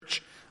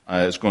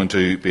is going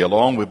to be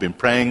along. We've been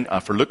praying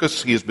for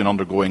Lucas. He has been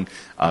undergoing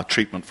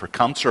treatment for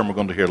cancer, and we're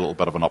going to hear a little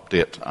bit of an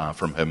update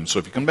from him. So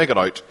if you can make it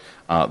out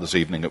this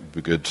evening, it would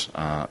be good.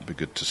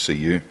 To see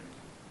you.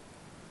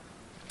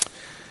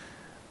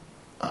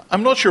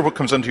 I'm not sure what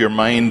comes into your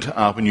mind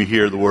when you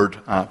hear the word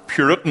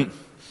Puritan.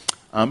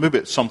 Maybe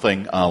it's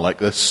something like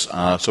this.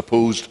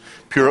 Supposed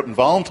Puritan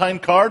Valentine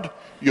card.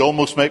 You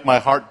almost make my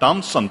heart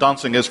dance, and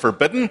dancing is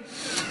forbidden.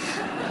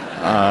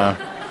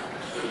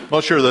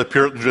 Not sure the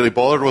Puritans really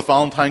bothered with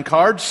Valentine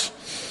cards.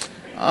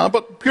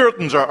 But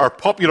Puritans are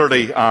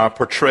popularly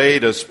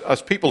portrayed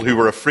as people who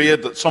were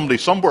afraid that somebody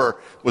somewhere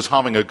was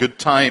having a good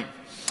time.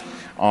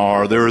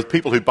 Or there were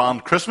people who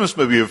banned Christmas,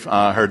 maybe you've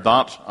heard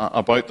that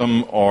about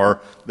them,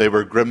 or they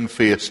were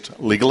grim-faced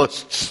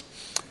legalists.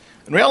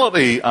 In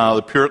reality,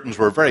 the Puritans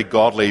were very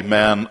godly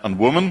men and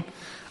women.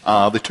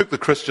 They took the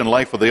Christian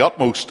life with the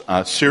utmost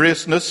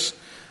seriousness,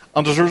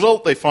 and as a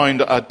result they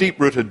found a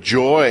deep-rooted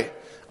joy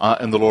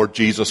in the Lord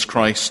Jesus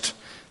Christ.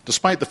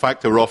 Despite the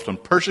fact they were often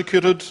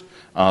persecuted,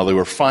 they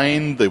were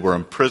fined, they were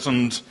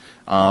imprisoned,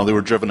 they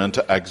were driven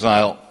into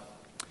exile.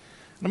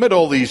 And amid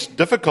all these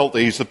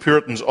difficulties, the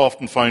Puritans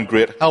often found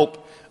great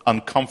help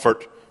and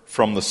comfort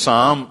from the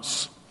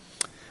Psalms.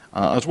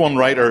 As one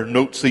writer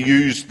notes, they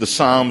used the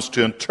Psalms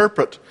to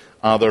interpret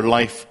their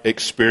life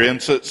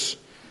experiences.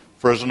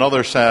 For as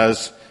another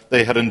says,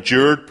 they had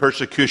endured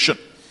persecution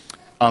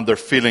and their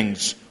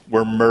feelings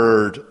were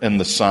mirrored in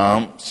the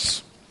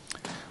Psalms.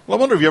 Well, I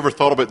wonder if you ever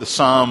thought about the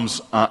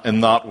Psalms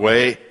in that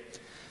way.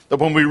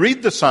 That when we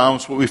read the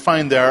Psalms, what we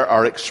find there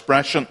are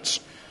expressions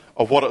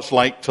of what it's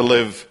like to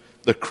live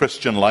the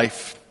Christian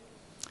life.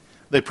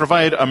 They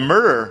provide a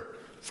mirror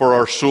for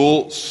our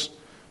souls.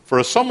 For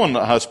as someone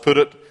has put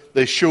it,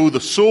 they show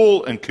the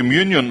soul in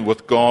communion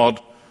with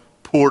God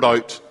poured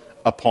out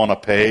upon a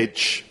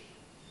page.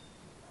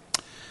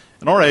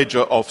 In our age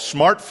of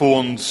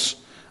smartphones,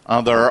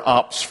 there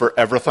are apps for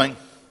everything.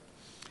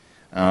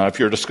 If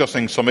you're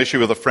discussing some issue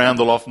with a friend,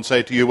 they'll often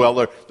say to you,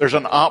 well, there's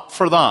an app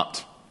for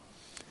that.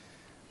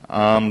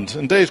 And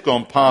in days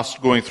gone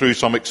past, going through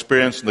some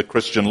experience in the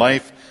Christian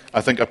life, I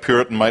think a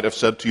Puritan might have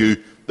said to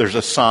you, there's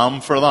a psalm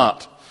for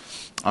that.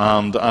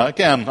 And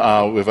again,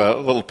 we have a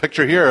little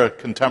picture here, a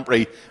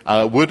contemporary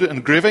wood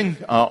engraving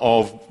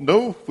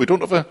no, we don't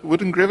have a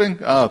wood engraving.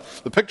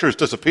 The picture has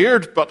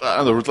disappeared, but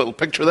there was a little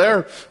picture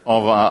there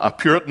of a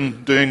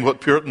Puritan doing what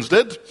Puritans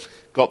did.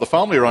 Got the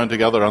family around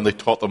together and they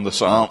taught them the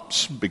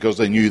Psalms because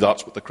they knew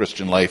that's what the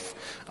Christian life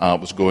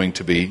was going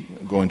to be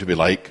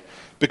like.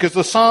 Because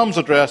the Psalms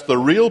address the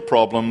real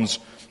problems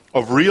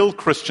of real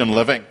Christian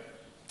living.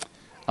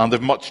 And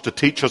they've much to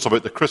teach us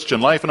about the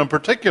Christian life, and in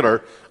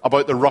particular,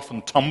 about the rough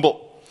and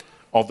tumble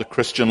of the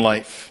Christian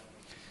life.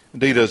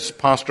 Indeed, as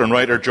pastor and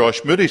writer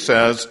Josh Moody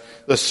says,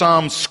 the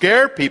Psalms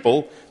scare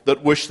people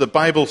that wish the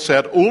Bible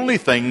said only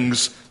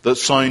things that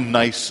sound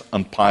nice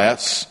and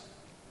pious.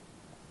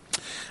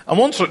 And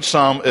one such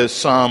psalm is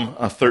Psalm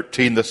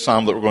 13, the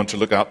psalm that we're going to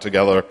look at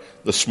together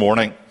this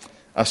morning.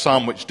 A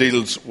psalm which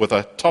deals with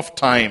a tough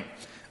time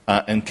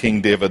in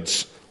King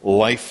David's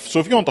life. So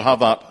if you want to have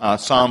that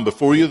psalm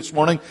before you this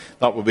morning,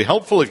 that would be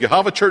helpful. If you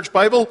have a church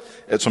Bible,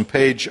 it's on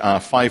page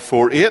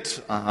 548.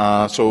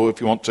 So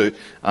if you want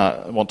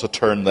to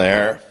turn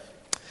there.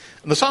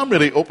 And the psalm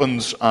really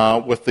opens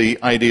with the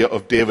idea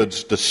of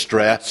David's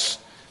distress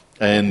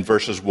in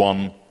verses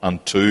 1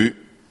 and 2.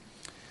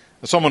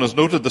 As someone has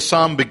noted, the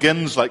psalm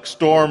begins like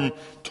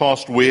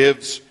storm-tossed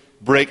waves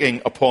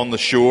breaking upon the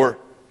shore.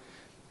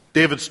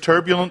 David's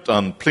turbulent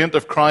and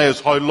plaintive cry is,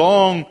 "How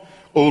long,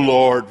 O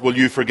Lord, will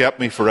you forget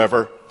me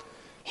forever?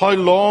 How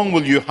long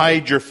will you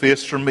hide your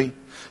face from me?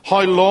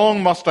 How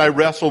long must I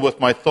wrestle with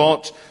my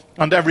thoughts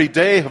and every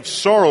day have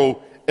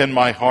sorrow in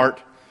my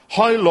heart?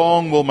 How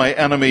long will my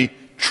enemy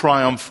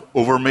triumph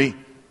over me?"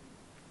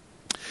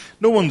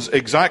 No one's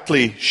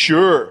exactly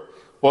sure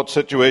what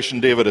situation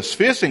David is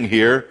facing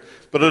here,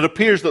 but it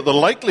appears that the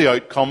likely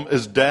outcome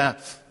is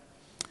death.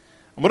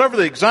 And whatever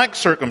the exact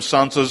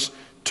circumstances,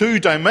 two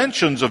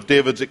dimensions of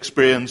David's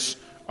experience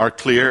are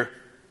clear.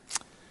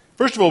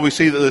 First of all, we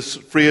see that this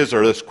phrase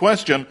or this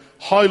question,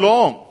 "How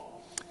long?"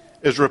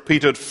 is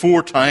repeated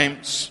 4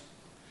 times.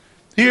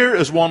 Here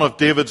is one of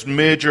David's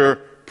major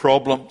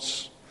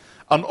problems.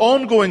 An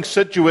ongoing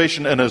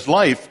situation in his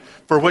life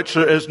for which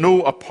there is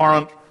no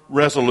apparent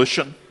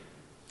resolution.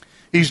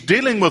 He's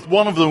dealing with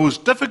one of the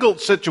most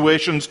difficult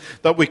situations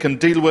that we can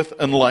deal with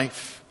in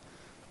life.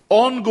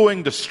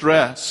 Ongoing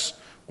distress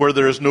where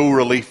there is no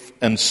relief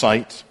in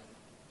sight.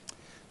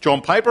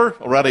 John Piper,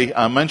 already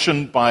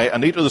mentioned by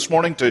Anita this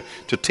morning to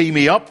tee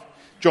me up.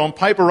 John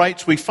Piper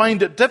writes, "We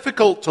find it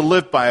difficult to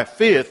live by a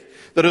faith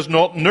that is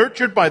not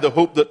nurtured by the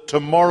hope that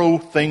tomorrow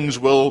things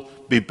will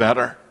be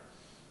better."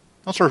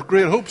 That's our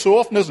great hope so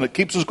often, isn't it? It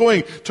keeps us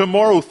going.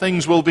 Tomorrow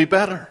things will be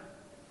better.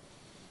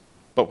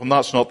 But when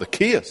that's not the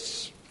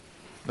case,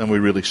 then we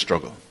really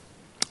struggle.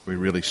 We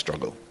really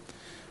struggle.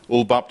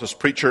 Old Baptist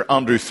preacher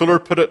Andrew Fuller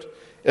put it,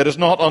 "It is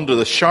not under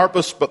the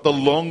sharpest but the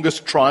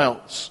longest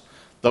trials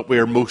that we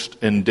are most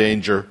in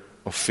danger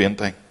of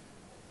fainting."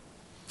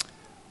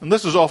 And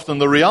this is often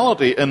the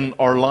reality in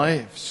our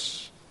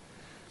lives.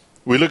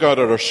 We look out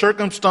at our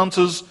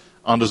circumstances,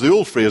 and as the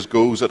old phrase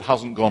goes, it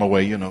hasn't gone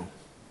away, you know.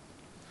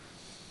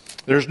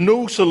 There's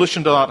no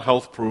solution to that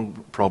health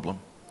problem.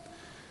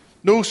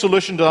 No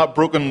solution to that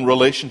broken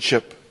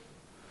relationship.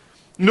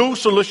 No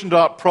solution to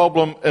that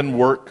problem in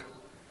work.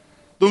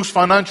 Those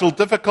financial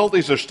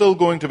difficulties are still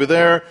going to be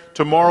there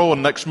tomorrow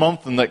and next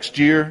month and next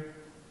year.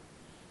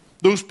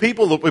 Those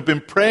people that we've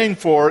been praying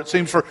for, it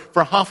seems,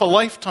 for half a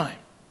lifetime.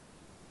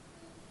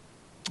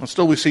 And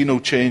still we see no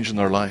change in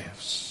their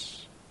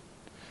lives.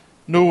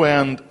 No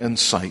end in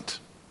sight.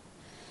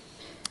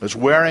 It's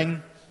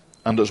wearing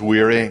and it's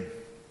wearying.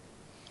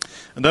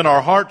 And then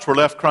our hearts were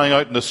left crying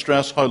out in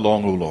distress, how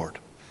long, O Lord?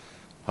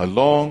 How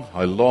long,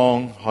 how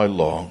long, how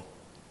long?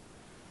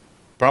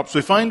 Perhaps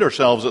we find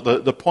ourselves at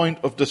the point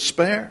of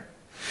despair.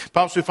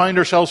 Perhaps we find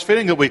ourselves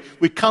feeling that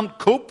we can't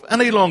cope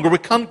any longer. We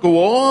can't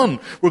go on.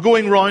 We're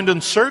going round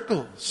in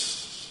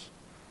circles.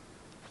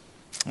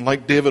 And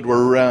like David,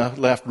 we're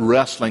left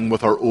wrestling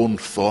with our own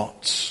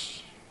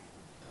thoughts.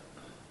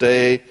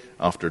 Day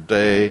after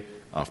day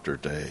after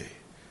day.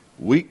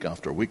 Week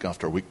after week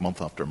after week,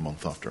 month after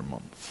month after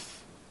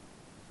month.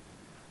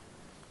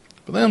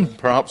 But then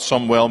perhaps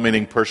some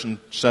well-meaning person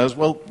says,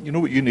 well, you know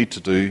what you need to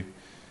do?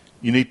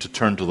 You need to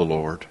turn to the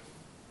Lord.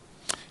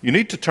 You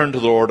need to turn to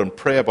the Lord and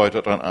pray about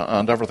it,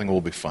 and everything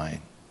will be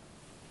fine.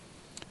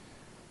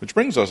 Which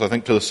brings us, I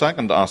think, to the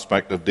second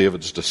aspect of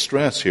David's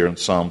distress here in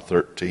Psalm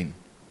 13.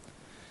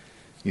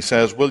 He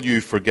says, will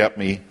you forget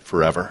me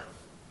forever?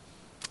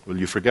 Will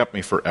you forget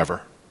me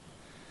forever?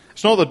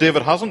 It's not that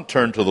David hasn't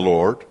turned to the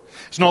Lord.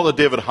 It's not that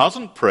David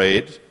hasn't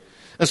prayed.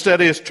 Instead,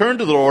 he has turned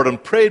to the Lord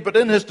and prayed, but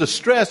in his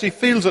distress, he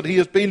feels that he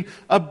has been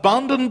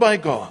abandoned by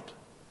God.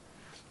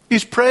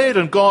 He's prayed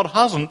and God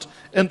hasn't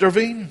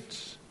intervened.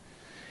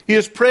 He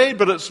has prayed,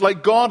 but it's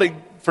like God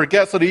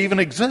forgets that he even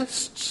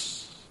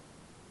exists.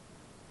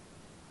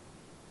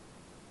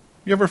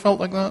 You ever felt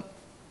like that?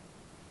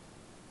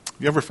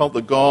 You ever felt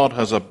that God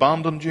has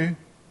abandoned you?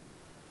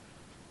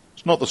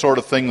 It's not the sort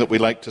of thing that we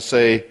like to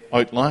say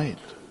out loud.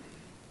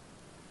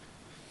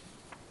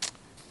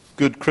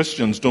 Good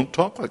Christians don't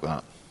talk like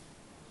that.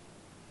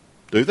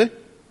 Do they?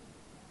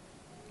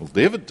 Well,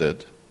 David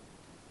did.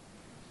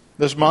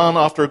 This man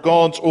after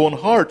God's own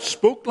heart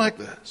spoke like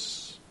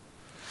this.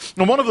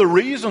 And one of the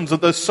reasons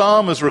that this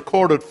psalm is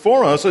recorded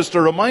for us is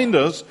to remind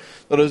us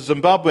that, as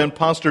Zimbabwean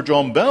pastor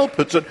John Bell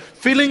puts it,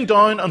 feeling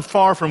down and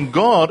far from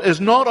God is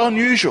not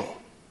unusual.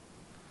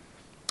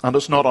 And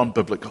it's not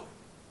unbiblical.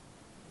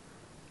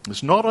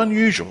 It's not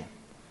unusual,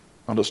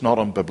 and it's not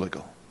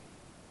unbiblical.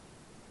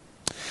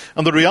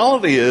 And the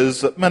reality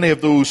is that many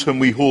of those whom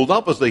we hold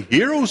up as the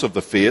heroes of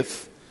the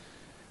faith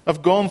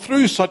have gone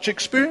through such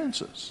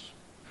experiences.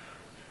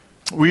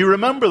 We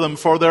remember them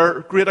for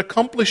their great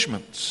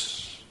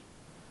accomplishments.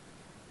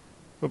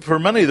 But for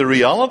many, the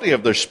reality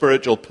of their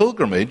spiritual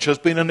pilgrimage has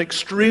been an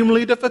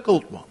extremely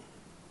difficult one.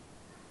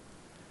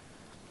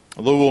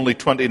 Although only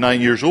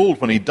 29 years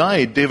old when he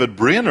died, David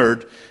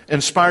Brainerd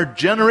inspired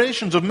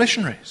generations of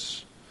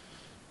missionaries.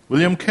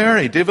 William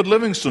Carey, David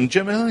Livingstone,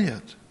 Jim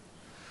Elliot.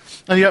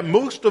 And yet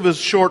most of his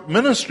short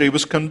ministry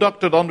was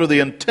conducted under the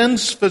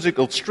intense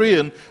physical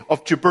strain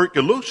of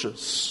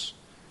tuberculosis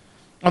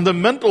and the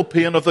mental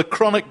pain of the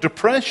chronic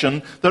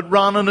depression that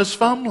ran in his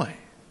family.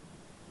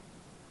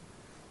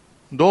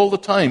 And all the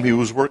time he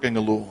was working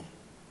alone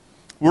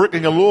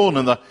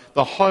in the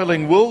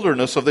howling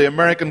wilderness of the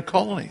American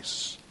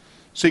colonies,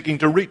 seeking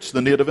to reach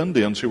the native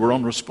Indians who were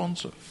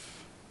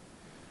unresponsive.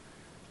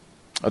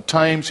 At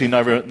times he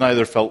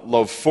neither felt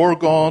love for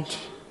God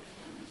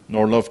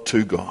nor love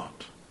to God.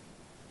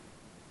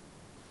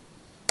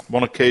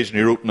 One occasion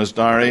he wrote in his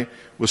diary,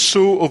 was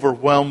so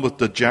overwhelmed with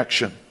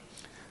dejection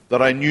that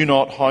I knew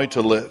not how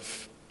to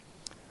live.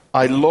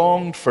 I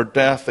longed for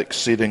death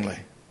exceedingly.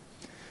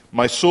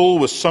 My soul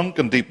was sunk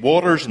in deep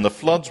waters, and the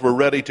floods were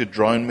ready to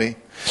drown me.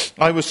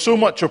 I was so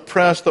much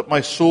oppressed that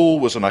my soul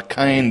was in a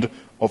kind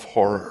of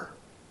horror.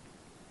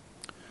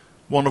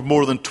 One of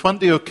more than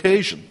 20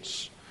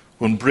 occasions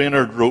when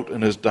Brainerd wrote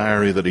in his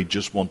diary that he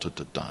just wanted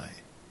to die.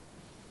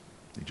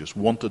 He just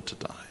wanted to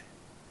die.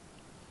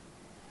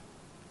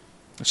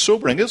 It's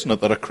sobering, isn't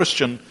it, that a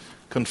Christian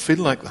can feel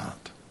like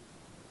that?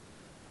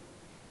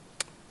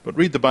 But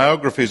read the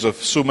biographies of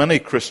so many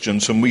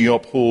Christians whom we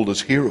uphold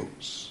as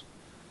heroes.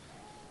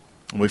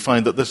 And we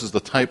find that this is the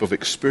type of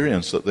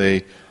experience that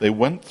they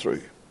went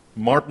through.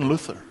 Martin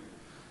Luther,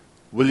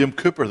 William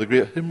Cowper, the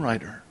great hymn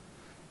writer,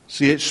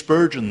 C.H.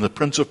 Spurgeon, the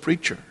Prince of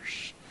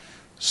Preachers,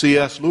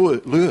 C.S.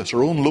 Lewis,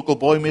 our own local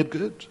boy made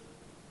good,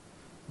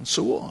 and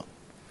so on.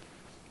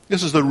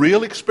 This is the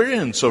real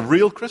experience of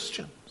real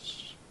Christians.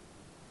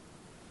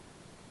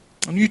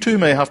 And you too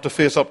may have to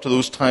face up to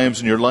those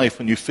times in your life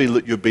when you feel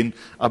that you've been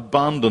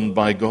abandoned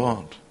by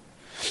God.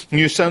 And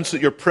you sense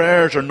that your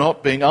prayers are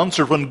not being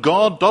answered when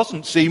God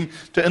doesn't seem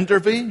to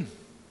intervene.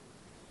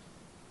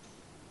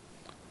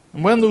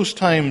 And when those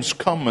times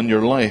come in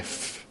your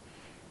life,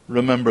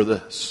 remember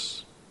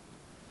this.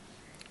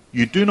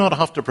 You do not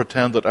have to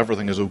pretend that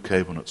everything is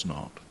okay when it's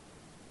not.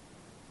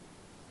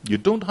 You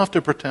don't have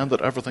to pretend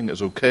that everything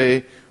is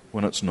okay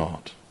when it's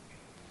not.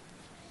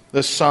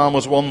 This psalm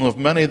is one of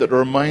many that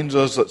reminds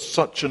us that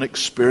such an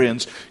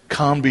experience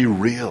can be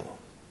real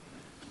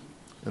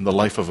in the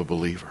life of a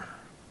believer.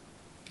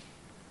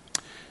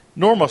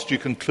 Nor must you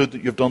conclude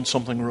that you've done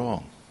something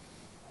wrong.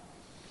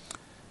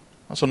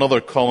 That's another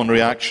common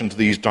reaction to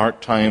these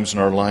dark times in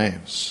our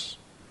lives.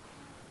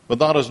 But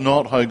that is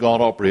not how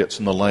God operates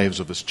in the lives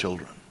of his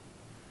children.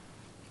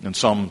 In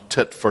some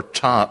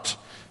tit-for-tat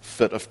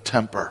fit of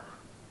temper.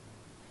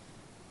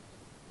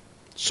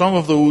 Some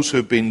of those who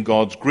have been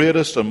God's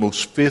greatest and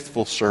most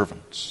faithful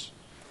servants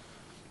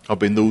have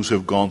been those who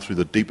have gone through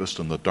the deepest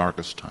and the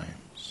darkest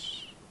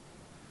times.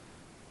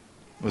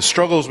 The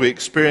struggles we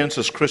experience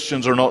as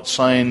Christians are not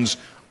signs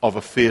of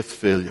a faith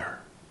failure,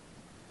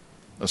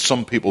 as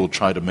some people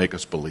try to make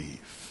us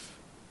believe.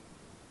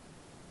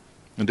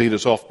 Indeed,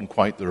 it's often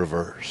quite the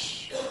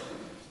reverse.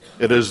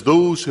 It is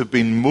those who have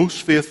been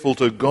most faithful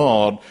to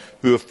God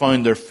who have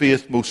found their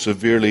faith most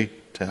severely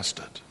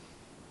tested.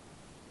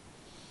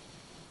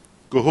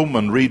 Go home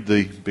and read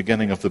the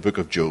beginning of the book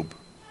of Job.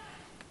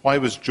 Why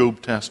was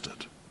Job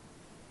tested?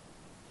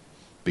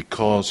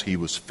 Because he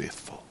was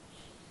faithful.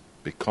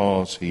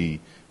 Because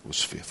he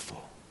was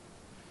faithful.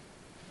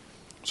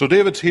 So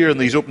David's here in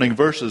these opening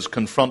verses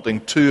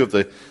confronting two of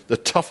the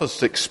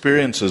toughest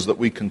experiences that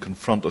we can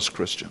confront as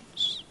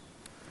Christians.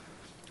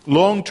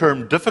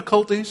 Long-term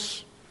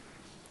difficulties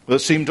that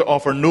seem to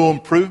offer no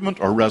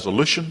improvement or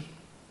resolution.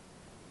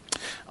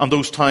 And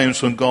those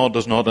times when God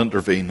does not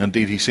intervene.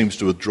 Indeed, he seems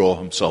to withdraw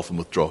himself and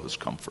withdraw his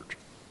comfort.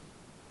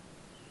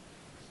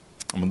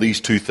 And when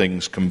these two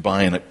things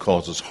combine, it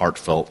causes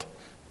heartfelt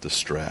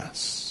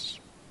distress.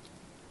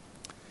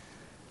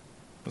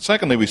 But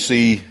secondly, we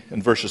see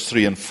in verses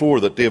 3 and 4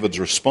 that David's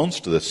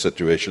response to this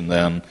situation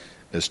then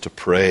is to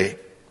pray.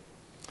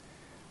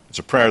 It's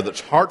a prayer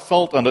that's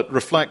heartfelt and it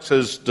reflects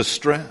his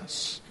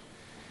distress.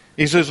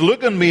 He says,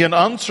 "Look on me and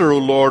answer, O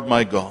Lord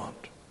my God."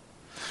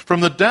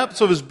 From the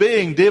depths of his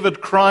being,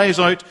 David cries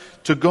out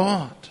to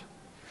God.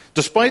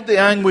 Despite the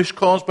anguish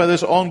caused by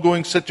this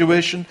ongoing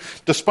situation,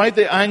 despite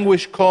the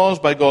anguish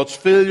caused by God's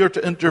failure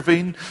to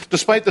intervene,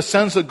 despite the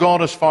sense that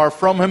God is far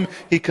from him,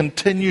 he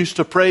continues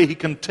to pray. He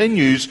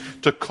continues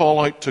to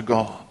call out to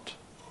God.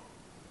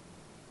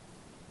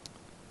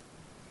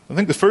 I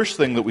think the first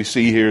thing that we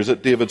see here is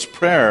that David's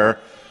prayer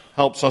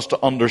helps us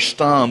to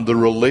understand the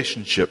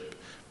relationship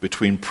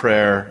between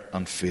prayer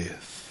and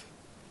faith.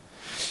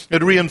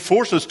 It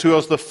reinforces to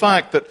us the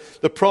fact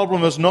that the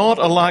problem is not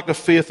a lack of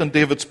faith on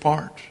David's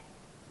part.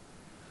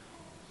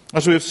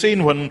 As we have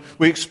seen when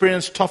we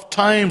experience tough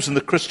times in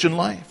the Christian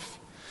life.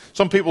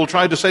 Some people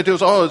try to say to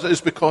us, oh,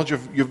 it's because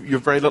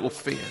you've very little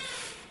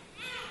faith.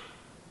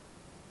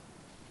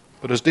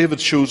 But as David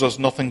shows us,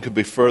 nothing could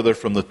be further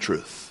from the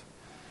truth.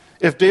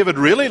 If David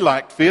really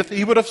lacked faith,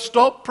 he would have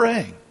stopped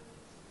praying.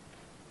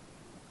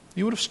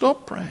 He would have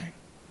stopped praying.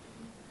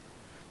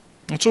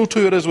 And so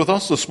too it is with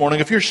us this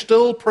morning. If you're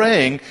still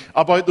praying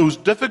about those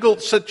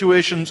difficult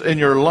situations in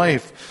your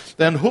life,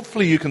 then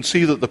hopefully you can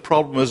see that the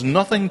problem has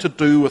nothing to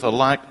do with a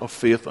lack of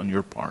faith on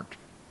your part.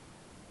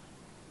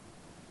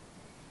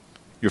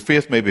 Your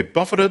faith may be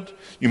buffeted,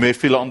 you may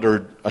feel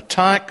under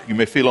attack, you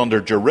may feel under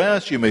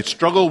duress, you may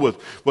struggle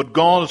with what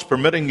God is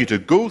permitting you to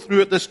go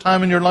through at this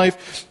time in your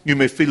life, you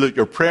may feel that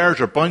your prayers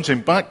are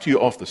bouncing back to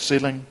you off the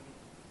ceiling.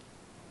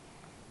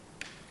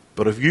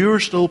 But if you are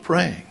still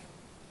praying,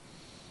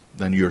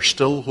 then you're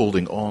still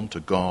holding on to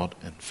God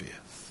in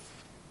faith.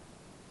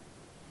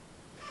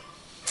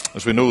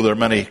 As we know, there are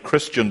many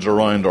Christians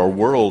around our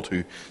world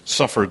who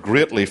suffer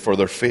greatly for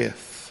their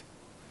faith.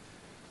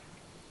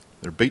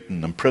 They're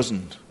beaten,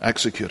 imprisoned,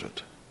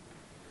 executed.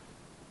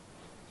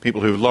 People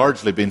who've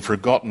largely been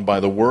forgotten by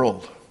the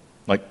world,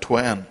 like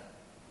Twain.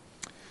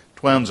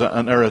 Twain's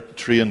an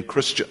Eritrean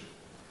Christian.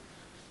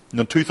 And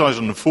in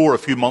 2004, a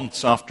few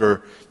months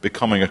after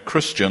becoming a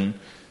Christian,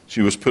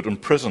 she was put in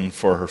prison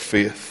for her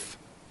faith.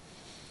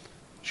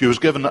 She was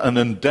given an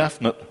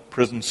indefinite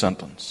prison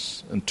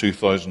sentence in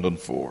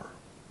 2004.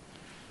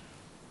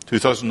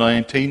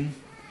 2019,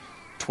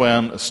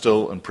 Twain is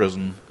still in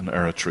prison in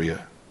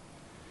Eritrea.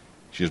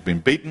 She has been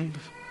beaten,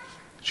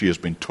 she has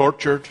been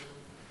tortured,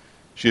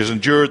 she has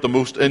endured the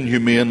most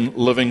inhumane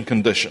living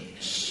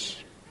conditions.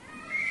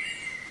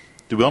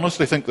 Do we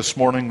honestly think this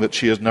morning that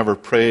she has never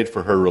prayed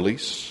for her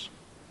release?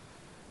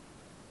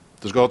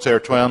 Does God say to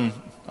Twain,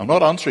 I'm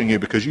not answering you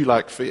because you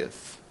lack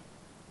faith?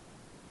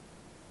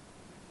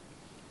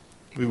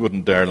 We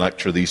wouldn't dare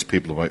lecture these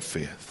people about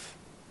faith.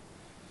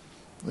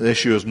 The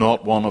issue is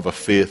not one of a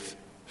faith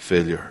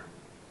failure.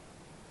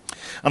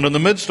 And in the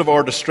midst of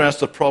our distress,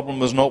 the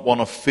problem is not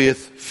one of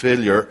faith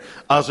failure.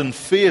 As in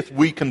faith,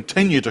 we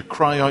continue to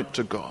cry out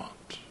to God.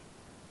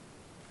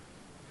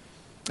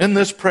 In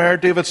this prayer,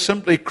 David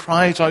simply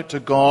cries out to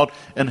God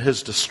in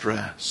his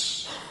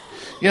distress.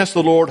 Yes,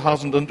 the Lord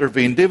hasn't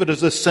intervened. David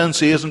has this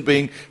sense he isn't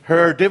being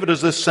heard. David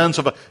has this sense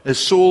of his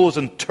soul is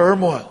in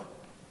turmoil.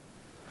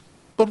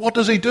 But what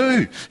does he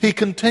do? He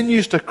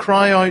continues to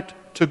cry out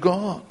to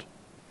God.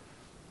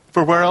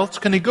 For where else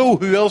can he go?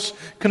 Who else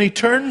can he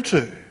turn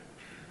to?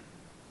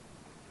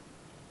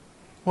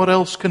 What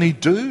else can he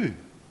do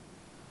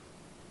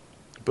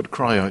but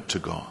cry out to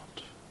God?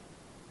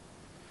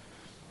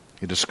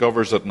 He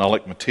discovers that in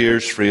Alec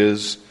Mateer's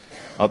phrase,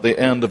 at the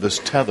end of his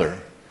tether,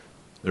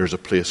 there's a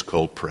place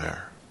called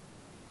prayer.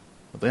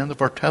 At the end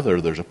of our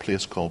tether, there's a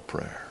place called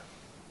prayer.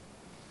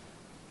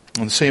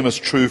 And the same is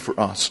true for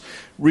us.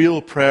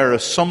 Real prayer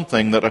is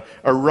something that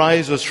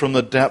arises from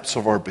the depths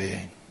of our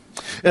being.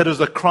 It is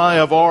the cry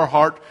of our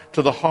heart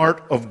to the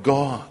heart of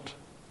God.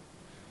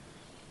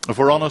 If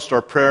we're honest,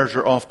 our prayers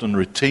are often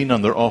routine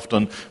and they're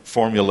often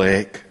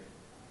formulaic.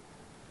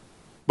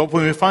 But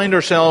when we find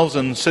ourselves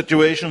in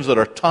situations that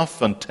are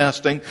tough and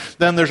testing,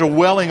 then there's a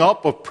welling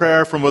up of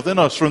prayer from within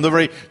us, from the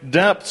very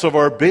depths of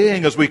our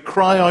being, as we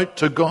cry out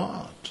to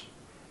God.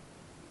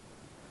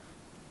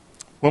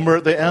 When we're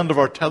at the end of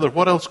our tether,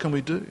 what else can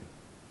we do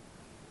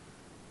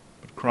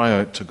but cry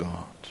out to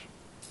God?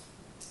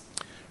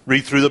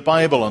 Read through the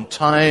Bible, and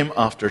time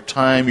after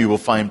time you will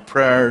find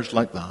prayers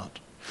like that.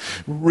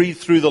 Read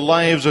through the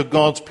lives of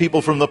God's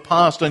people from the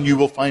past, and you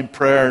will find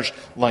prayers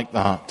like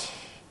that.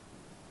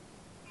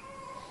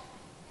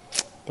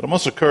 But it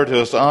must occur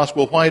to us to ask,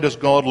 well, why does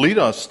God lead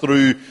us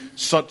through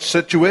such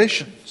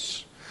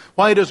situations?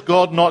 Why does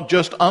God not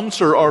just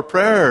answer our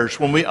prayers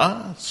when we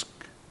ask?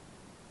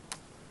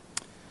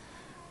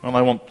 Well,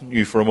 I want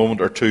you for a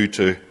moment or two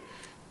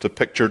to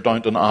picture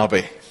Downton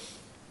Abbey.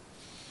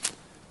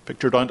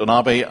 Picture Downton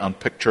Abbey and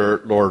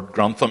picture Lord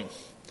Grantham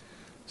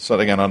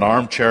sitting in an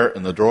armchair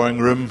in the drawing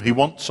room. He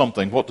wants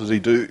something. What does he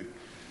do?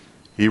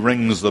 He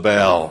rings the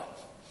bell.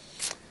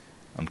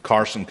 And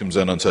Carson comes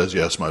in and says,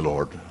 "Yes, my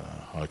lord.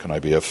 How can I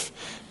be of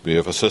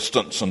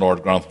assistance?" And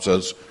Lord Grantham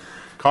says,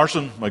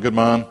 "Carson, my good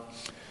man,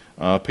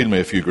 peel me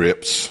a few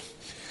grapes."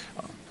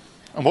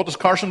 And what does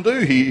Carson do?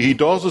 He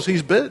does as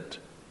he's bid.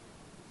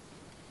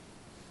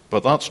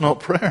 But that's not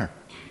prayer.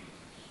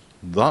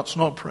 That's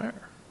not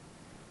prayer.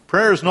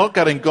 Prayer is not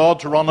getting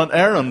God to run an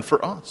errand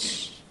for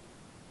us.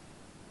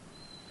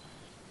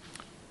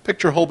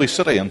 Picture Holby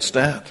City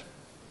instead.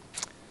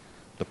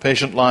 The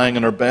patient lying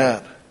in her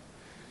bed.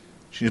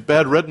 She's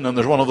bedridden, and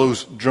there's one of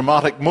those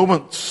dramatic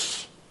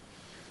moments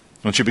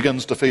when she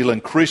begins to feel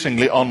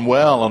increasingly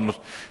unwell, and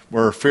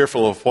we're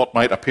fearful of what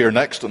might appear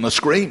next on the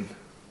screen.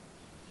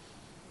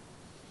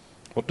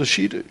 What does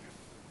she do?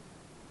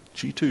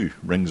 She too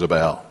rings a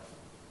bell.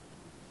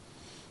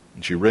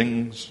 And she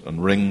rings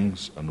and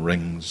rings and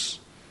rings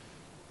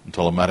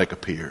until a medic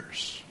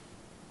appears.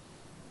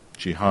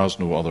 She has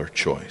no other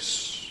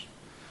choice.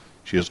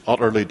 She is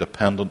utterly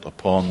dependent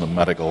upon the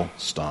medical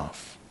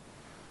staff.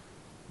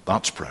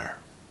 That's prayer.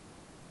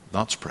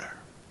 That's prayer.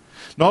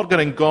 Not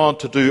getting God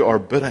to do our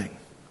bidding,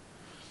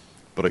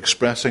 but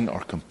expressing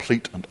our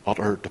complete and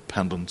utter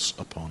dependence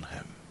upon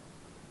Him.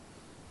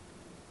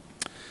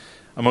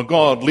 And when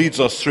God leads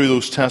us through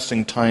those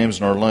testing times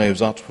in our lives,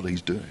 that's what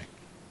He's doing.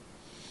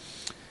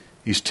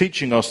 He's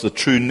teaching us the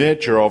true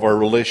nature of our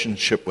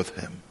relationship with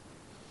Him.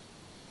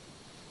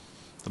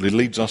 That He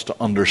leads us to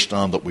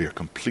understand that we are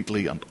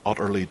completely and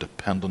utterly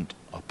dependent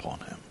upon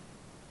Him.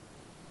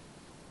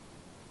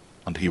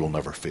 And He will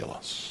never fail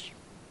us.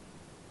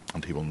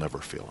 And He will never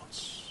fail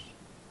us.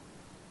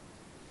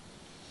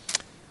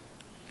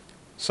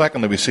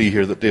 Secondly, we see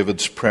here that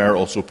David's prayer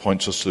also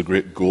points us to the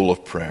great goal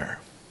of prayer.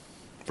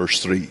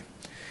 Verse 3. He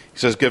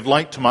says, "Give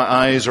light to my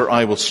eyes, or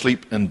I will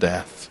sleep in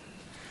death."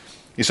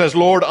 He says,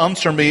 "Lord,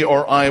 answer me,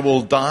 or I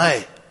will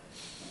die."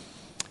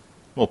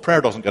 Well,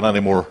 prayer doesn't get any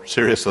more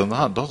serious than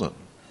that, does it?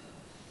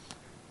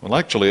 Well,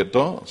 actually it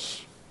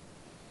does.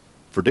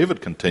 For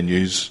David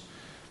continues,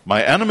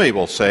 "My enemy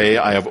will say,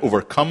 I have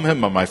overcome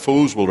him, and my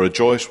foes will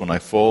rejoice when I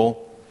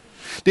fall."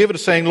 David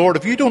is saying, "Lord,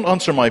 if you don't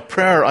answer my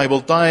prayer, I will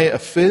die a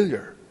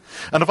failure.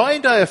 And if I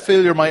die a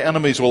failure, my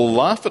enemies will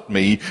laugh at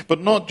me,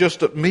 but not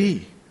just at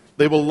me.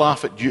 They will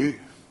laugh at you.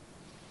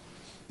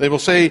 They will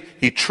say,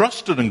 he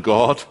trusted in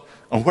God,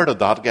 and where did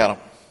that get him?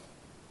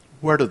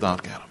 Where did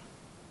that get him?"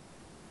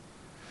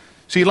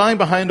 See, lying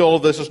behind all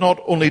of this is not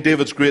only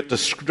David's great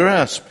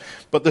distress,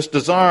 but this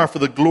desire for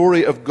the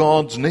glory of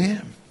God's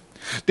name.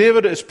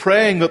 David is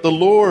praying that the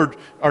Lord,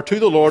 or to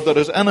the Lord, that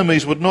his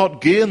enemies would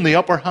not gain the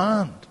upper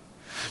hand,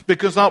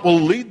 because that will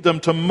lead them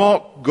to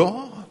mock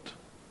God.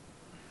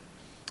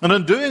 And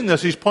in doing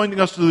this, he's pointing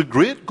us to the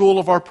great goal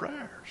of our prayers,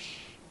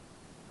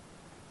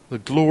 the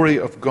glory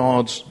of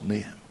God's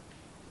name.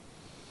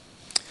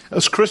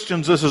 As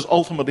Christians, this is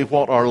ultimately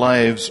what our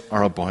lives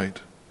are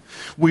about.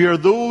 We are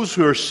those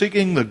who are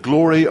seeking the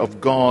glory of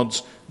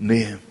God's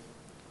name.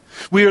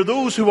 We are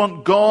those who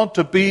want God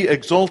to be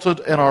exalted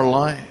in our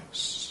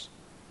lives.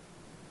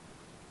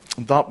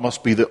 And that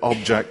must be the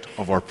object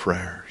of our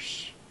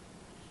prayers.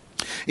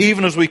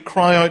 Even as we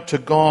cry out to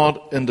God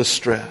in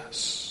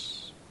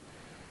distress,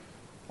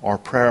 our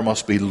prayer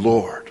must be,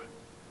 "Lord,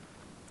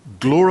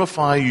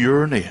 glorify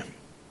your name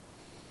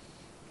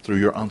through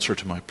your answer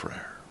to my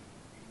prayer."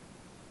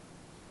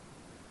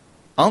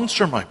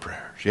 Answer my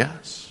prayers,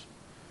 yes.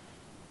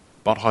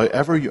 But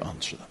however you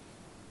answer them,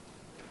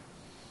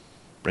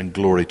 bring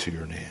glory to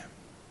your name.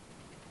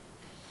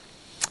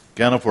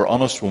 Again, if we're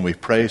honest, when we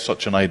pray,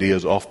 such an idea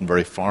is often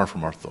very far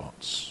from our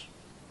thoughts.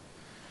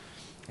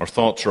 Our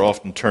thoughts are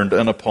often turned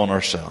in upon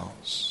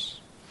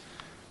ourselves.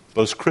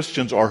 But as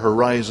Christians, our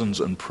horizons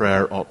in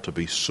prayer ought to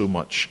be so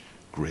much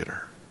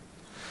greater.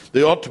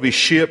 They ought to be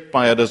shaped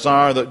by a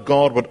desire that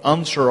God would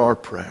answer our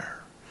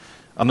prayer,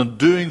 and in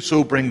doing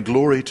so bring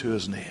glory to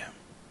his name.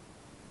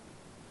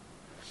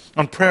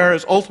 And prayer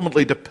is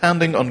ultimately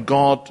depending on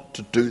God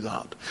to do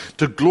that,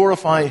 to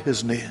glorify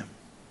his name.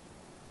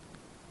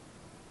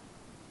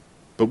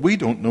 But we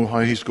don't know how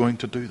he's going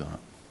to do that.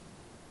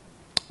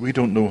 We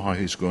don't know how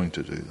he's going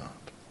to do that.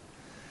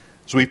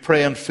 As we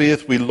pray in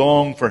faith, we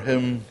long for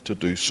him to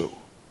do so.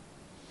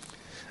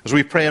 As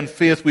we pray in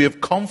faith, we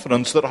have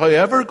confidence that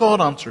however God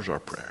answers our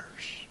prayers,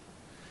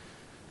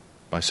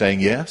 by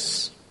saying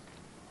yes,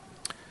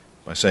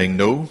 by saying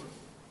no,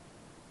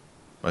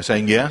 by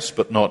saying yes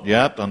but not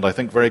yet, and I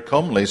think very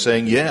commonly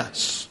saying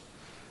yes,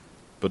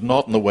 but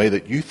not in the way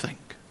that you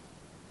think,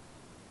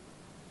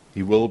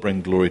 he will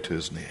bring glory to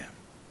his name.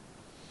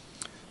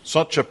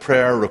 Such a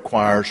prayer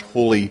requires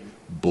holy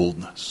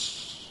boldness.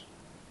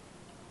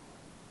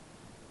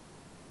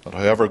 That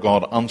however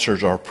God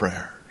answers our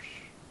prayers,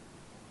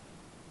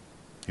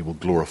 he will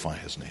glorify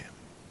his name.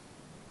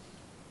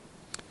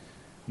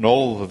 In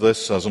all of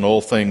this, as in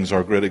all things,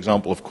 our great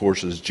example, of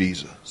course, is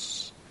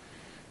Jesus.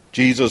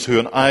 Jesus, who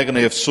in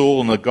agony of soul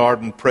in the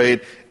garden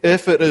prayed,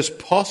 "If it is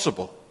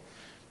possible,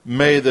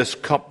 may this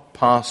cup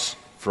pass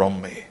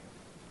from me."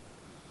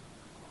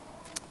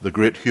 The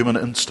great human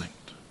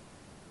instinct.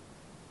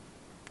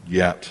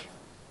 Yet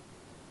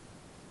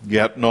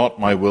not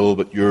my will,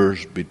 but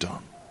yours be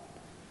done.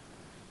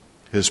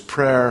 His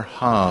prayer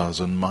has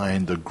in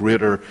mind the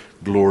greater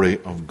glory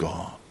of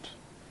God.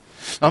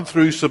 And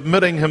through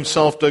submitting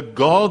himself to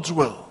God's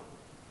will,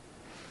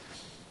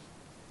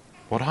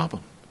 what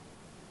happened?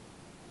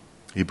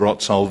 He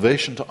brought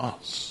salvation to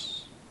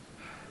us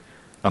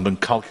and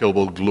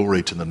incalculable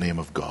glory to the name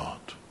of God.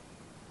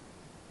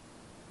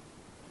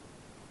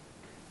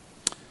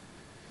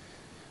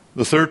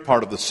 The third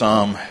part of the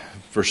psalm,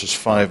 verses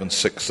 5 and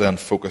 6, then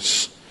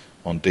focus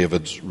on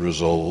David's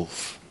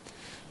resolve.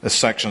 This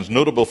section is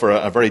notable for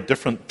a very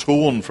different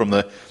tone from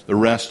the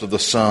rest of the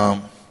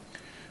psalm.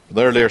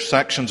 The earlier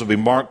sections have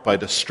been marked by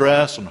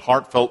distress and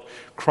heartfelt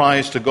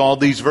cries to God.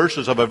 These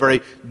verses have a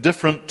very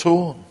different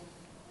tone.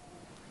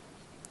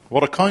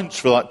 What accounts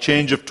for that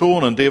change of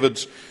tone in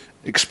David's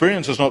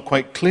experience is not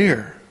quite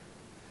clear.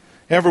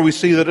 However, we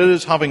see that it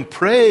is having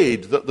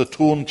prayed that the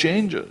tone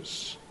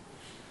changes.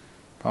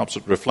 Perhaps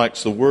it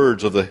reflects the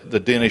words of the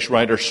Danish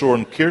writer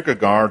Søren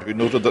Kierkegaard, who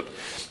noted that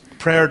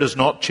prayer does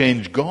not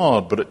change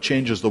God, but it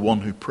changes the one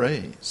who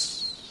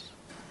prays.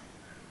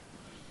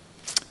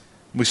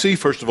 We see,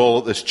 first of all,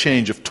 that this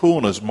change of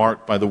tone is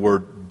marked by the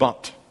word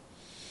but.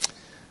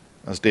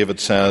 As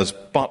David says,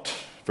 "But,"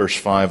 verse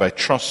 5, "I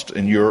trust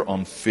in your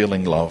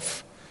unfailing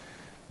love.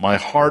 My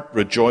heart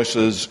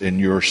rejoices in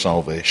your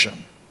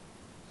salvation."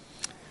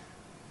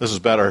 This is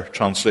better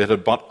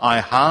translated, "But I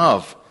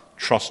have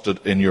trusted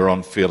in your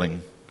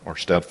unfailing or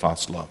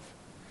steadfast love."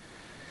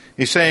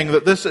 He's saying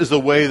that this is the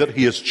way that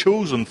he has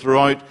chosen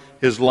throughout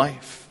his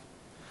life.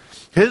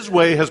 His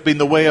way has been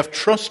the way of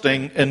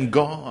trusting in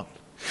God.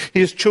 He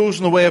has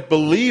chosen the way of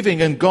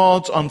believing in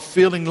God's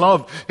unfailing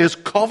love, his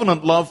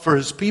covenant love for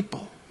his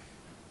people.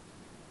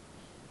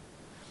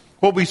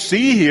 What we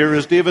see here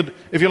is David,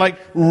 if you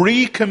like,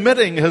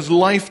 recommitting his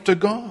life to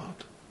God.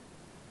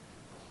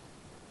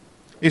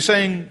 He's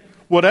saying,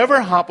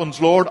 whatever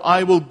happens, Lord,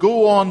 I will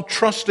go on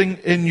trusting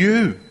in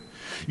you.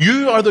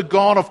 You are the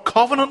God of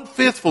covenant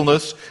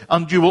faithfulness,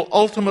 and you will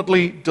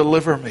ultimately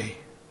deliver me.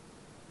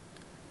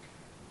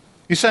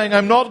 He's saying,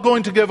 I'm not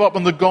going to give up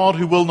on the God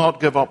who will not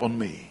give up on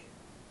me.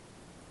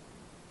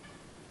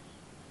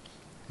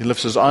 He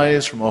lifts his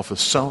eyes from off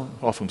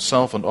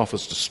himself and off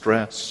his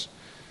distress,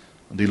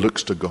 and he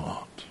looks to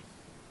God.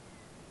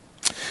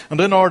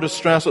 And in our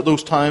distress at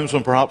those times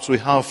when perhaps we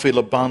have feel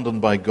abandoned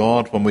by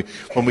God,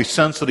 when we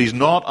sense that he's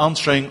not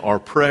answering our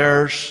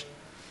prayers,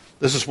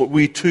 this is what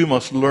we too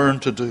must learn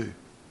to do.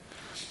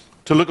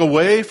 To look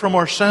away from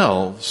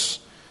ourselves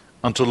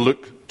and to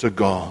look to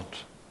God.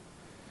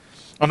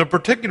 And in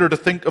particular to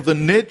think of the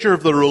nature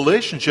of the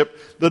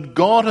relationship that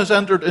God has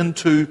entered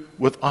into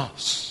with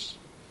us.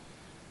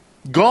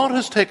 God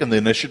has taken the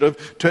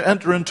initiative to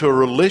enter into a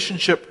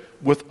relationship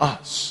with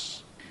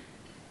us.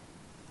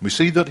 We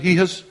see that he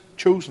has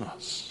chosen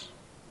us.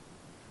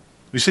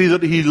 We see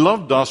that he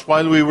loved us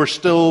while we were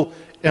still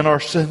in our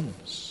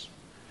sins.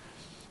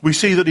 We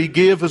see that he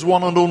gave his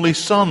one and only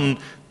Son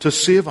to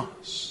save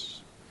us.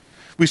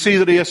 We see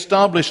that he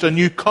established a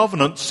new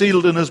covenant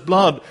sealed in his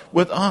blood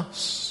with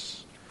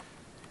us.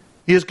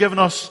 He has given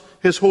us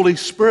his Holy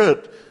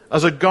Spirit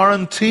as a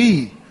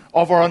guarantee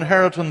of our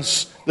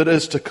inheritance that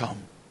is to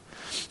come.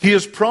 He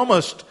has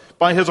promised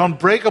by his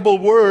unbreakable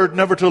word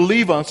never to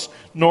leave us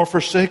nor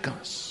forsake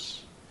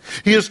us.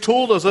 He has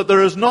told us that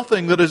there is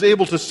nothing that is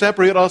able to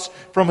separate us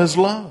from his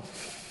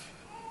love.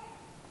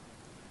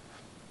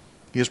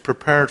 He has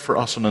prepared for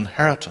us an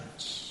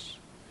inheritance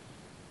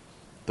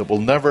that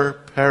will never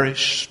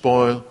perish,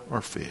 spoil,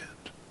 or fade.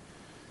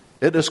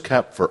 It is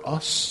kept for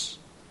us,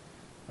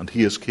 and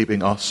he is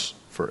keeping us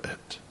for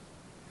it.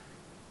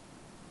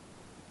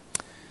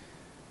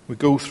 We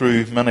go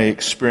through many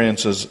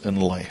experiences in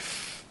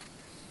life,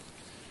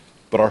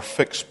 but our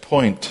fixed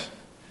point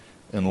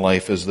in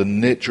life is the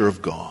nature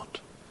of God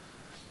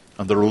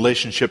and the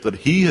relationship that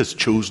He has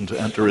chosen to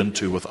enter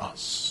into with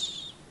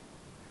us.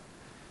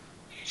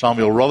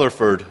 Samuel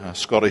Rutherford, a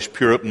Scottish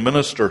Puritan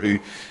minister who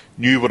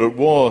knew what it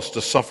was to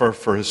suffer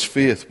for his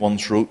faith,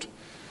 once wrote,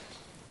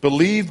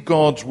 "Believe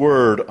God's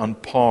word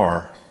and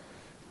power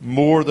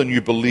more than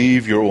you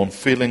believe your own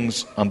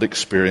feelings and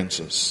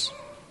experiences.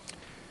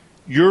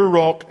 Your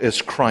rock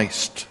is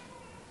Christ,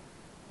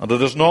 and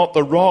it is not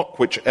the rock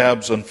which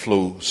ebbs and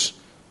flows,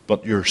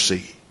 but your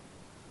sea."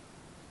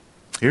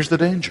 Here's the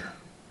danger.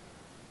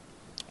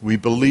 We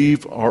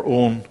believe our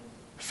own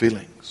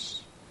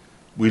feelings.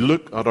 We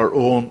look at our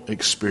own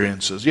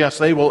experiences. Yes,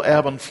 they will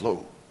ebb and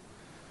flow.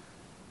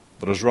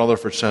 But as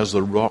Rutherford says,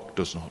 the rock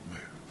does not move.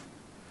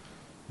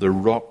 The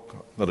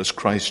rock that is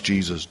Christ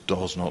Jesus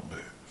does not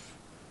move.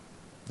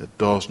 It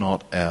does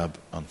not ebb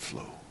and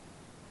flow.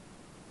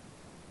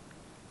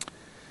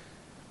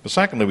 But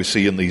secondly, we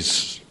see in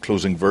these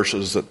closing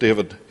verses that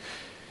David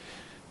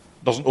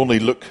doesn't only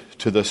look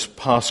to this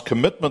past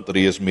commitment that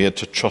he has made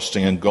to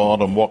trusting in God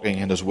and walking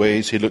in His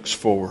ways, he looks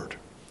forward.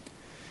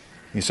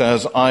 He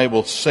says, "I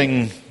will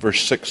sing,"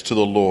 verse 6, "to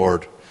the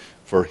Lord,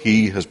 for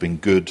He has been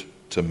good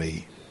to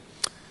me."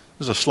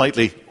 This is a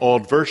slightly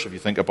odd verse if you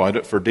think about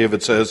it, for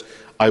David says,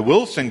 "I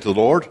will sing to the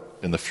Lord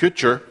in the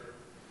future,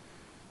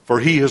 for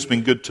He has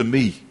been good to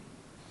me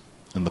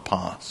in the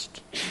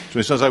past." So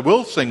he says, "I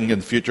will sing in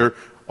the future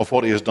of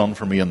what He has done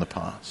for me in the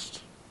past."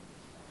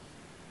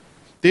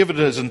 David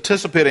is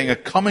anticipating a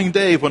coming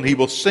day when he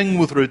will sing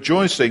with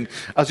rejoicing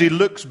as he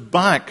looks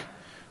back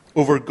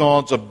over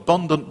God's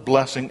abundant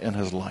blessing in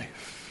his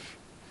life.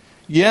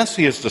 Yes,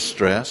 he is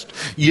distressed.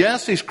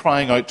 Yes, he's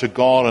crying out to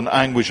God in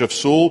anguish of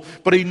soul,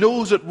 but he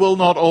knows it will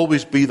not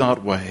always be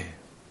that way.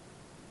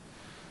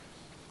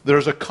 There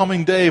is a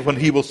coming day when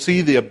he will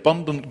see the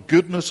abundant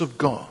goodness of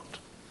God,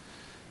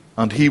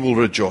 and he will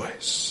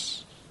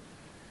rejoice.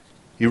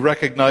 He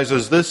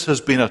recognizes this has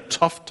been a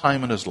tough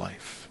time in his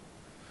life.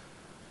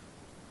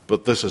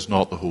 But this is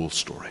not the whole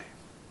story.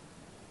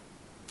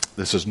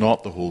 This is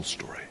not the whole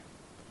story.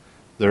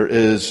 There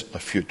is a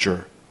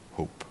future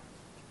hope.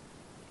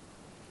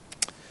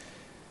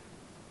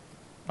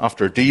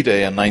 After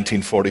D-Day in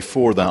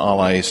 1944, the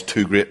Allies'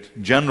 two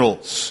great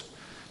generals,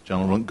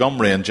 General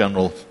Montgomery and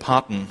General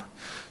Patton,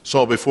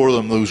 saw before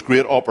them those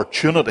great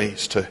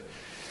opportunities to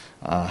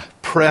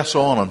press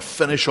on and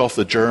finish off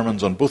the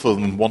Germans, and both of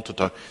them wanted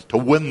to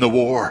win the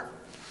war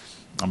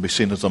and be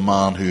seen as the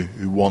man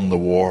who won the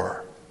war.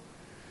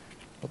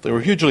 But they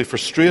were hugely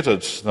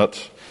frustrated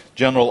that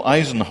General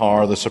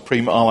Eisenhower, the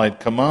Supreme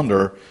Allied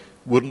Commander,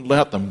 wouldn't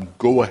let them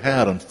go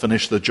ahead and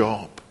finish the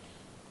job.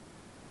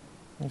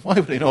 Well, why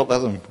would he not let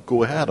them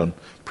go ahead and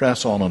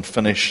press on and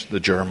finish the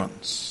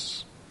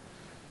Germans?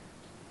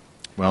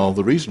 Well,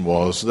 the reason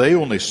was they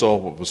only saw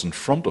what was in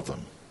front of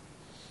them.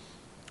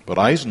 But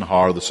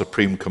Eisenhower, the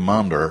Supreme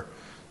Commander,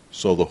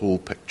 saw the whole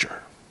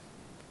picture.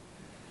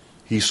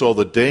 He saw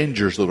the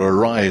dangers that would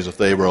arise if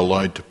they were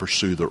allowed to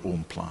pursue their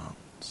own plans.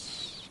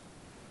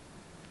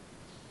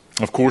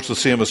 Of course, the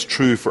same is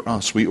true for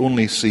us. We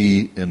only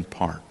see in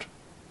part.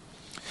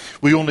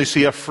 We only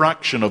see a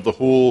fraction of the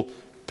whole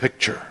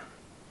picture.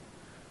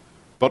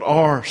 But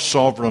our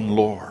sovereign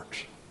Lord,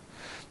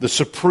 the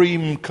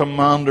Supreme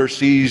Commander,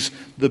 sees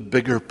the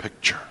bigger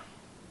picture.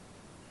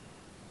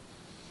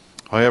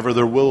 However,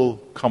 there will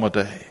come a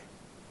day.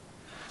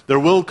 There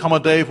will come a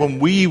day when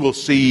we will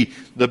see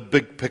the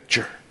big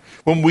picture,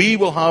 when we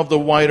will have the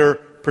wider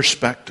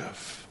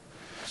perspective.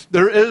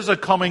 There is a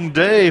coming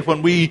day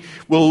when we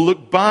will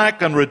look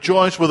back and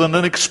rejoice with an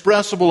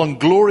inexpressible and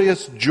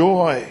glorious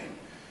joy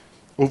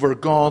over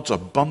God's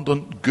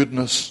abundant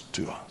goodness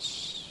to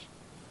us,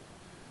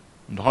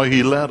 and how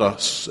He led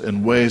us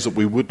in ways that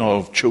we would not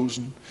have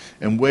chosen,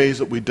 in ways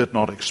that we did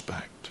not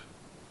expect,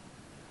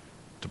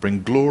 to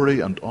bring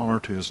glory and honor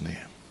to His name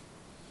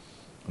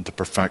and to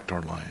perfect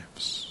our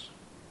lives.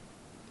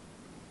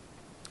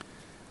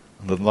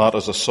 And that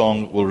is a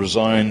song that will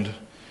resound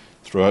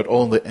throughout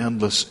all the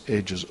endless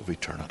ages of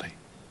eternity.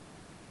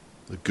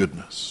 The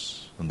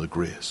goodness and the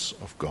grace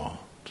of God.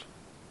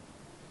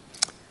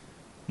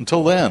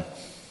 Until then,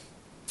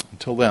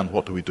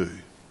 what do we do?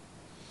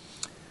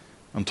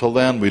 Until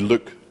then, we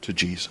look to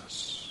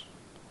Jesus.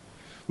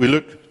 We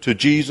look to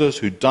Jesus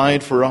who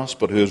died for us,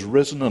 but who has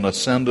risen and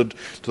ascended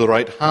to the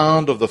right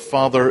hand of the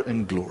Father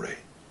in glory.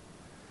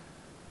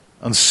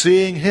 And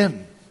seeing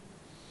Him,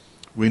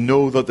 we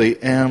know that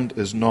the end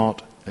is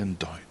not in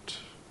doubt.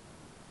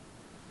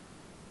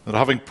 That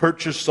having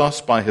purchased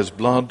us by His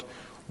blood,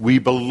 we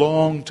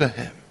belong to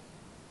Him.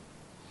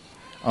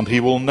 And He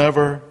will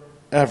never,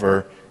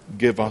 ever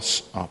give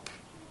us up.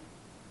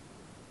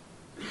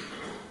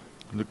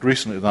 Look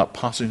recently at that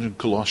passage in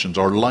Colossians.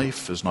 Our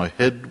life is now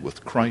hid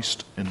with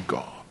Christ in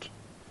God.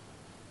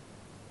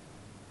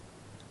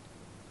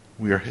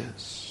 We are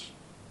His.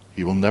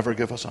 He will never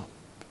give us up.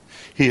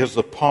 He has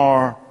the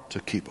power to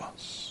keep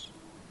us.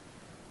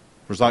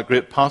 There's that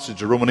great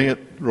passage of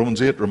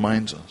Romans 8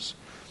 reminds us.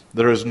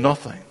 There is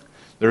nothing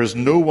There is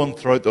no one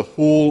throughout the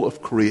whole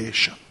of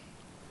creation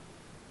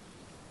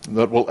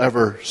that will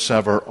ever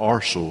sever our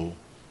soul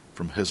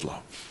from his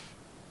love.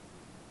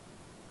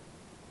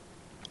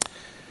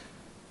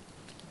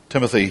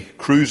 Timothy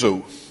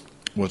Crusoe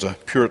was a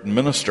Puritan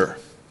minister,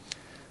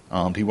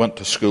 and he went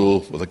to school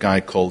with a guy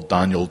called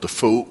Daniel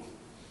Defoe.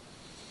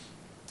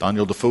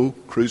 Daniel Defoe,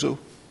 Crusoe?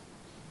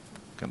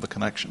 Get the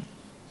connection?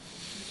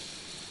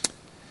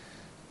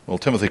 Well,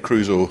 Timothy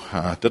Crusoe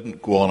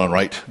didn't go on and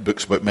write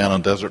books about men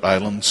on desert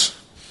islands.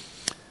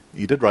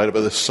 He did write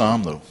about this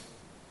psalm, though.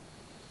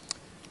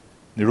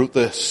 He wrote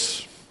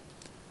this: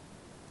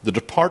 "The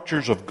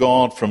departures of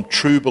God from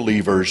true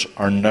believers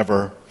are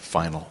never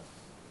final."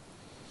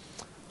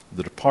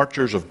 The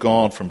departures of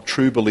God from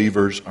true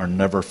believers are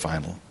never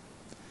final.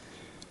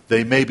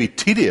 They may be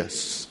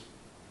tedious,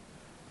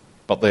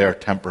 but they are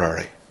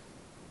temporary.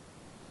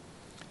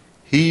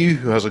 He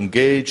who has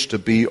engaged to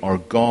be our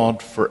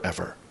God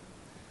forever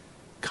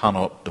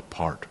cannot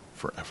depart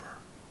forever.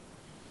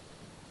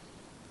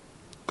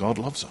 God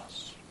loves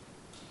us.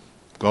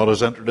 God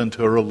has entered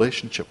into a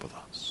relationship with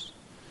us.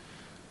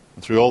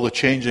 And through all the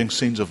changing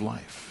scenes of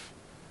life,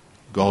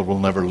 God will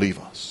never leave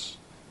us.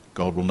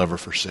 God will never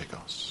forsake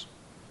us.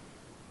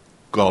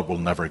 God will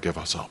never give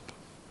us up.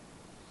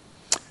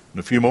 In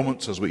a few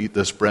moments, as we eat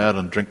this bread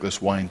and drink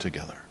this wine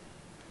together,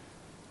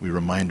 we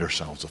remind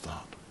ourselves of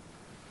that,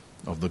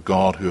 of the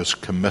God who has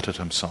committed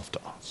himself to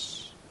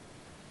us,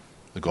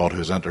 the God who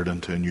has entered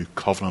into a new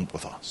covenant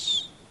with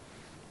us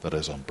that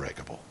is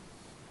unbreakable.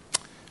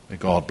 May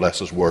God bless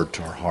his word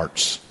to our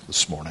hearts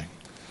this morning.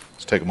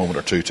 Let's take a moment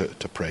or two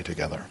to pray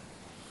together.